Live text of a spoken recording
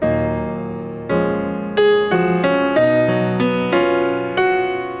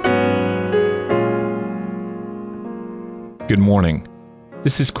Good morning.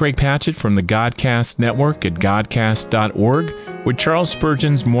 This is Craig Patchett from the Godcast Network at godcast.org with Charles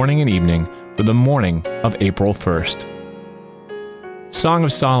Spurgeon's Morning and Evening for the morning of April 1st. Song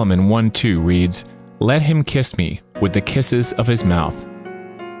of Solomon 1:2 reads, "Let him kiss me with the kisses of his mouth."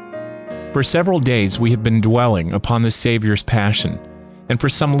 For several days we have been dwelling upon the Savior's passion, and for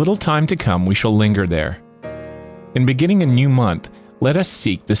some little time to come we shall linger there. In beginning a new month, let us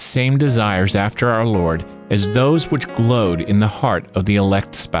seek the same desires after our Lord as those which glowed in the heart of the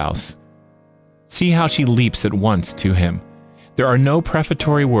elect spouse. See how she leaps at once to him. There are no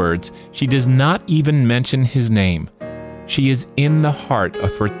prefatory words. She does not even mention his name. She is in the heart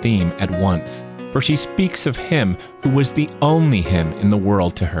of her theme at once, for she speaks of him who was the only him in the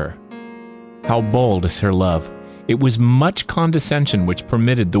world to her. How bold is her love! It was much condescension which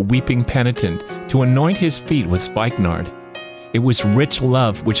permitted the weeping penitent to anoint his feet with spikenard. It was rich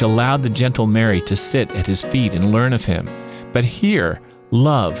love which allowed the gentle Mary to sit at his feet and learn of him. But here,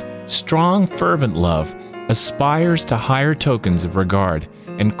 love, strong, fervent love, aspires to higher tokens of regard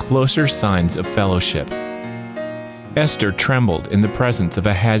and closer signs of fellowship. Esther trembled in the presence of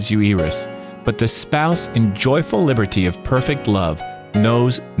Ahasuerus, but the spouse in joyful liberty of perfect love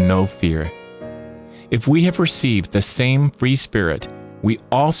knows no fear. If we have received the same free spirit, we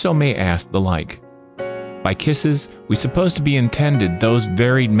also may ask the like. By kisses, we suppose to be intended those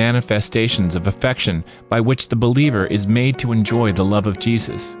varied manifestations of affection by which the believer is made to enjoy the love of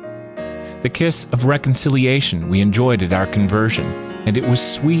Jesus. The kiss of reconciliation we enjoyed at our conversion, and it was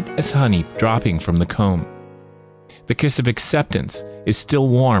sweet as honey dropping from the comb. The kiss of acceptance is still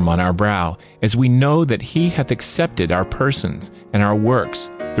warm on our brow, as we know that He hath accepted our persons and our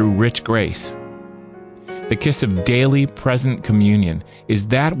works through rich grace. The kiss of daily present communion is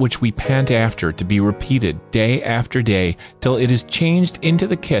that which we pant after to be repeated day after day till it is changed into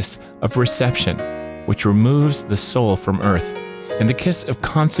the kiss of reception, which removes the soul from earth, and the kiss of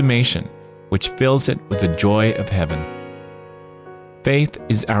consummation, which fills it with the joy of heaven. Faith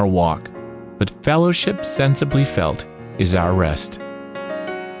is our walk, but fellowship sensibly felt is our rest.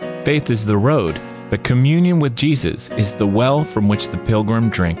 Faith is the road, but communion with Jesus is the well from which the pilgrim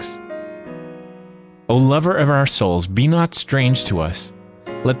drinks. O lover of our souls, be not strange to us.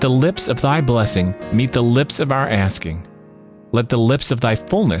 Let the lips of thy blessing meet the lips of our asking. Let the lips of thy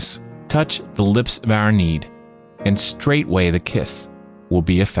fullness touch the lips of our need, and straightway the kiss will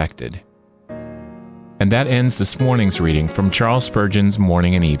be effected. And that ends this morning's reading from Charles Spurgeon's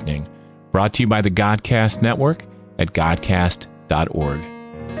Morning and Evening, brought to you by the Godcast Network at godcast.org.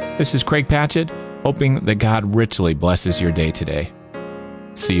 This is Craig Patchett, hoping that God richly blesses your day today.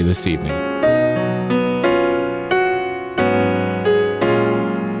 See you this evening.